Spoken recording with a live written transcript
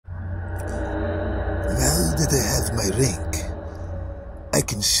that I have my rank, I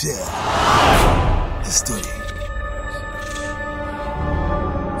can share the story.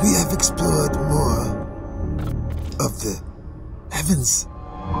 We have explored more of the heavens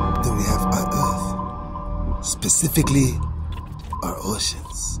than we have our Earth, specifically our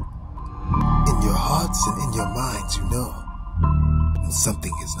oceans. In your hearts and in your minds, you know when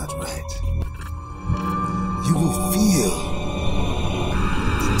something is not right. You will feel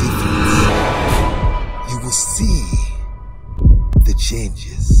the difference. You will see the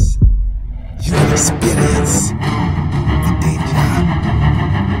changes. You will experience the danger.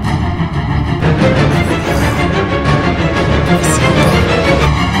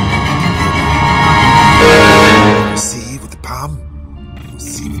 You see with the palm, you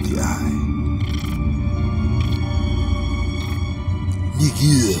see with the eye.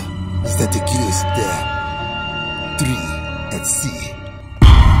 Nigga, is that tequila's there? 3 at sea.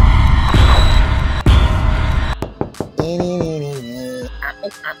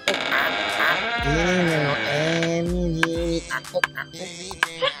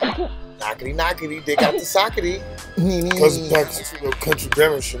 Knockity knockity, they got the sockety. Cousin Pack's country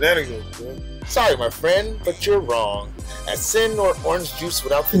grammar shenanigans, man. Sorry, my friend, but you're wrong. As sin or orange juice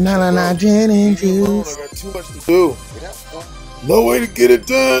without the Gin and Leave me alone, I got too much to do. No way to get it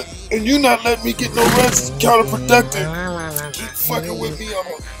done, and you not letting me get no rest. It's counterproductive. Keep fucking with me, I'm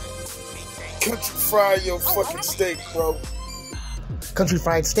gonna country fry your fucking steak, bro. Country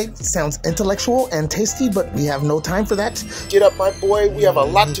fried steak sounds intellectual and tasty, but we have no time for that. Get up, my boy. We have a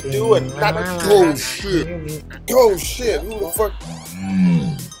lot to do and not a Oh shit. Oh shit. Who the fuck?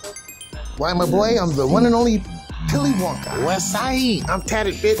 Why, my boy, I'm the one and only Pilly Wonka. West Side. I'm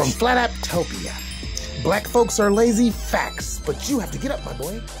tatted bitch from Flat-Aptopia. Black folks are lazy, facts, but you have to get up, my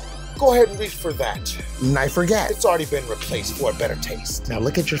boy. Go ahead and reach for that. And I forget. It's already been replaced for a better taste. Now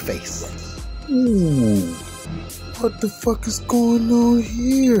look at your face. Ooh. What the fuck is going on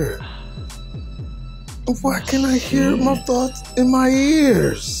here? Why can't I hear my thoughts in my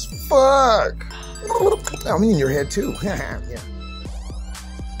ears? Fuck. I mean, in your head too. Yeah.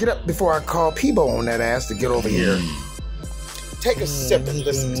 Get up before I call Peebo on that ass to get over here. Take a sip and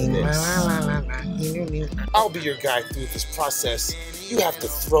listen to this. I'll be your guide through this process. You have to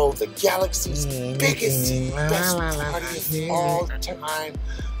throw the galaxy's biggest, best party of all time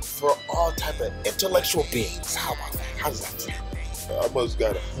for all type of intellectual beings. How about that? How does that feel? I must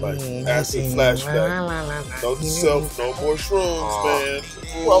got a acid flashback. Note to self, no more shrooms, man.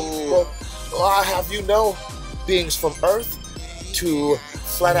 Well, I have you know, beings from Earth to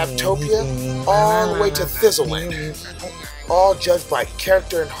Flat-Aptopia, all the way to Thizzleland, all judged by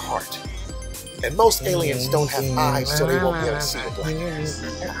character and heart. And most aliens don't have eyes, so they won't be able to see the blackness.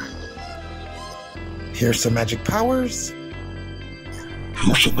 Here's some magic powers.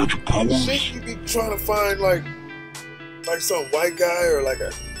 Shit, you be trying to find like some white guy or like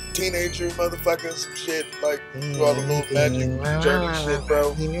a teenager motherfucker, some shit, like do all the little magic journey shit,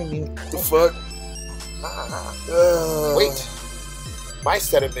 bro. The fuck? Wait. My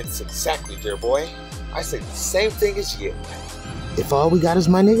sentiments exactly, dear boy. I say the same thing as you. If all we got is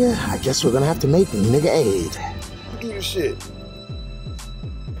my nigga, I guess we're gonna have to make nigga aid. Do your shit.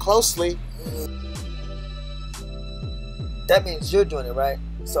 Closely. That means you're doing it, right?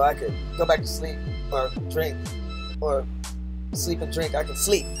 So I could go back to sleep or drink or sleep and drink. I can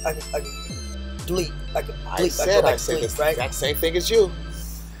sleep. I can bleep. I can bleep. I said I say the right? exact same thing as you.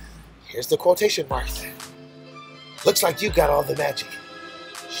 Here's the quotation marks. Looks like you got all the magic.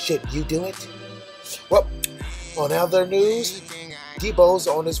 Should you do it? Well, on other news, Debo's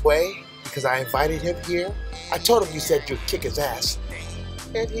on his way because I invited him here. I told him you said you'd kick his ass.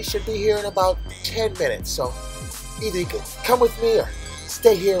 And he should be here in about 10 minutes, so either you can come with me or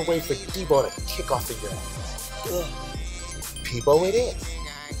stay here and wait for Debo to kick off in your ass. Peebo it is.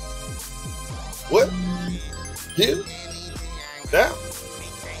 What? Here? Now?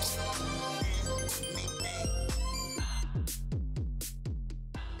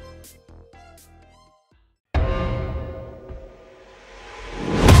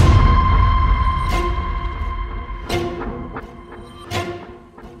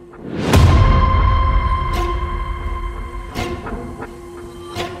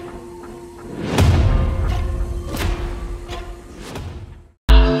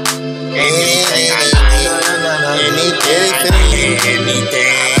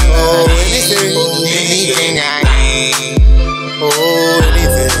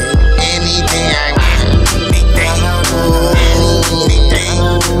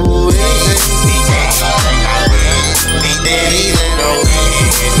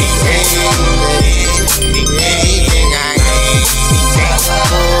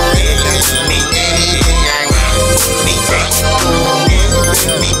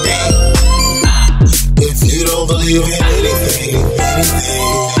 believe in anything, anything.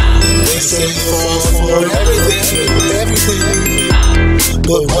 They say you fall for everything.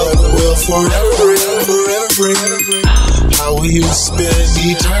 But what will forever bring? How will you spend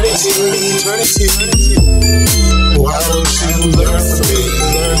eternity? Why don't you learn from me?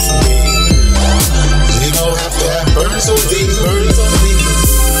 You don't have to have birds on me.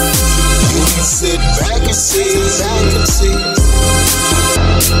 You can sit back and see.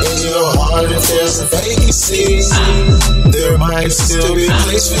 In your heart, if there's a vacancy, there might still be a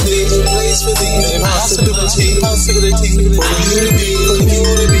place for thee. A possibility for you to be.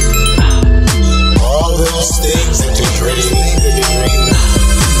 All those things that you dream.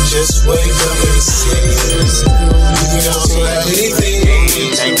 Just wake up and see. You can also have anything.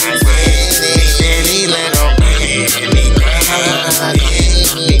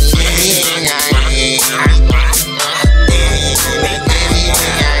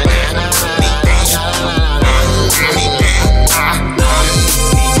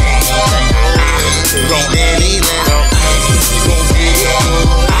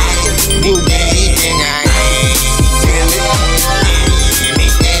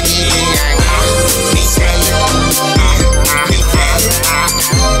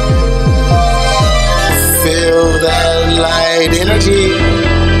 Energy,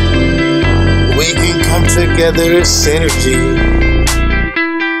 we can come together, synergy.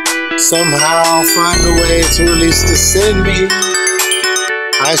 Somehow find a way to release the sin in me.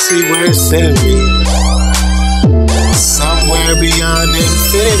 I see where it's sending me. Somewhere beyond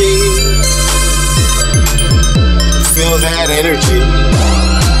infinity. Feel that energy,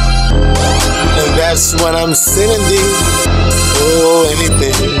 and that's what I'm sending thee. Oh,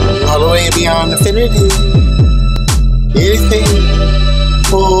 anything, all the way beyond infinity. Anything,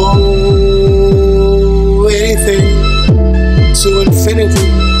 oh, anything to infinity.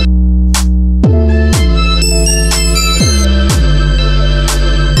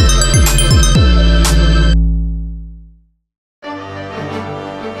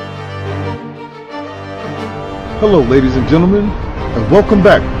 Hello, ladies and gentlemen, and welcome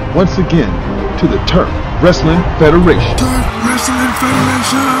back once again to the Turf Wrestling Federation. Turf Wrestling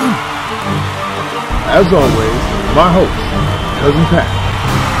Federation! As always, my host, Cousin Pack.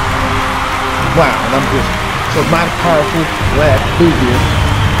 Wow, and I'm just so mighty powerful, glad to be here.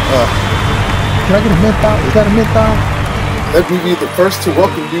 Can I get a menthol? Is that a menthol? Let me be the first to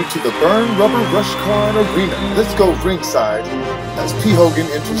welcome you to the Burn Rubber Rush Con Arena. Let's go ringside as P. Hogan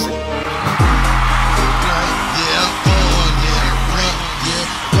enters in.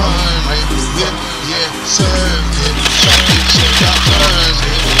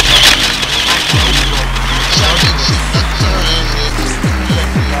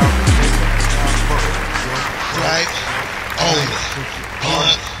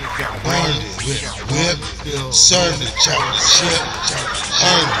 Serve the chocolate chip,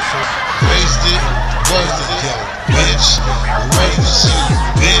 earn it, raised it, worth it, bitch, raised you,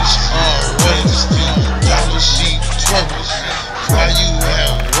 bitch, always you, dollar sheet, twerk, why you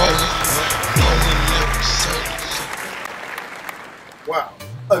have work, Wow,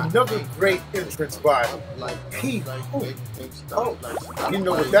 another great entrance by P. Hogan. Oh, you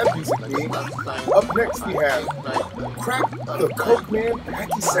know what that music means. Up next we have Crack the Coke Man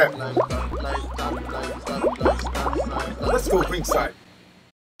Hacky Sack. Let's go ringside.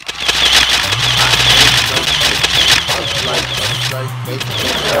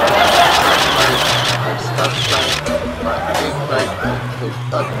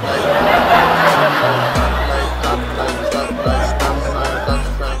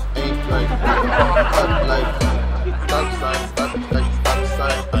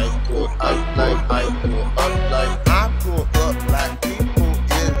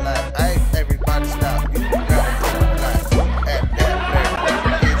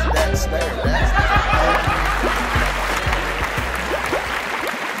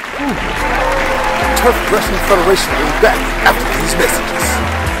 Turf Wrestling Federation will be back after these messages.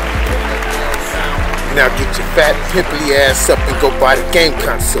 Now get your fat, pimply ass up and go buy the game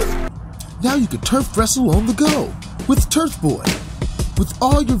console. Now you can turf wrestle on the go with Turf Boy, with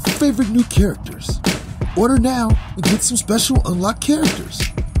all your favorite new characters. Order now and get some special unlocked characters.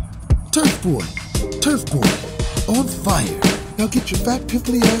 Turf Boy, on fire. Now get your fat,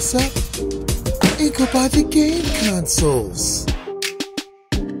 pimply ass up and go buy the game consoles.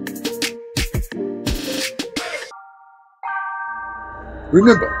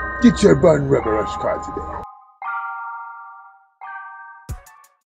 Remember, get your Burn Rubber Rush card today.